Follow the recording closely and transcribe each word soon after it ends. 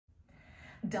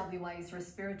WA's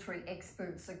respiratory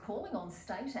experts are calling on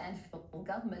state and federal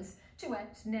governments to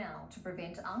act now to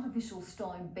prevent artificial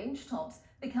stone benchtops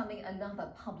becoming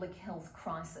another public health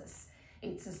crisis.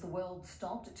 It's as the world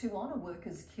stopped to honour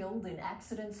workers killed in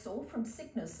accidents or from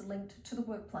sickness linked to the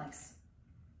workplace.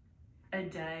 A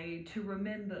day to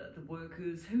remember the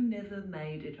workers who never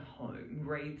made it home.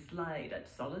 Wreaths laid at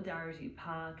Solidarity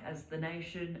Park as the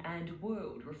nation and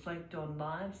world reflect on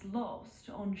lives lost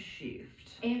on shift.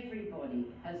 Everybody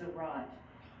has a right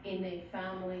in their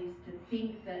families to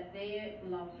think that their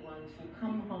loved ones will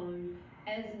come home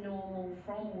as normal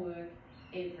from work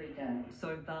every day.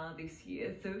 So far this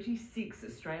year, 36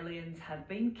 Australians have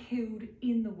been killed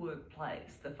in the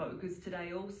workplace. The focus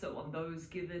today also on those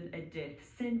given a death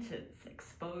sentence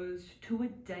exposed to a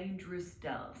dangerous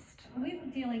dust. We're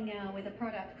dealing now with a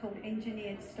product called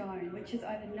engineered stone, which is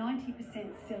over 90%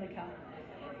 silica.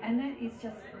 And that is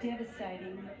just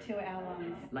devastating to our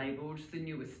lungs. Labelled the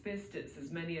new asbestos,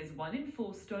 as many as 1 in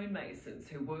 4 stonemasons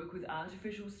who work with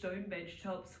artificial stone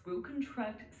benchtops will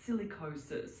contract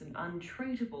silicosis, an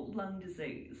untreatable lung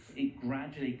disease. It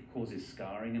gradually causes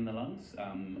scarring in the lungs.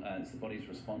 It's the body's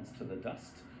response to the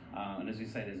dust. And as you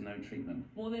say, there's no treatment.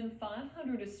 More than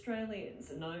 500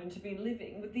 Australians are known to be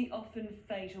living with the often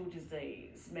fatal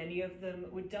disease. Many of them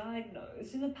were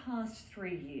diagnosed in the past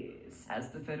 3 years. As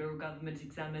the federal government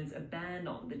examines a ban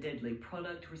on the deadly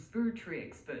product, respiratory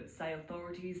experts say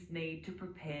authorities need to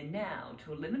prepare now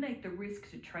to eliminate the risk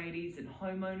to tradies and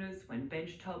homeowners when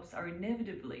benchtops are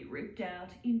inevitably ripped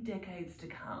out in decades to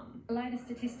come. The latest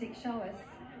statistics show us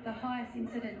the highest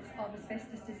incidence of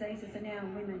asbestos diseases are now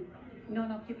in women,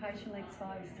 non-occupationally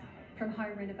exposed, from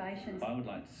home renovations. I would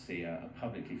like to see a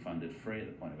publicly funded, free at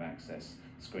the point of access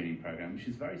screening program, which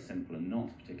is very simple and not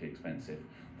particularly expensive,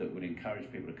 that would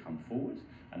encourage people to come forward,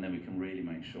 and then we can really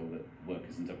make sure that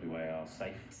workers in WA are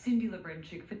safe. Cyndi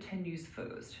Lavrenic for 10 News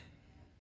First.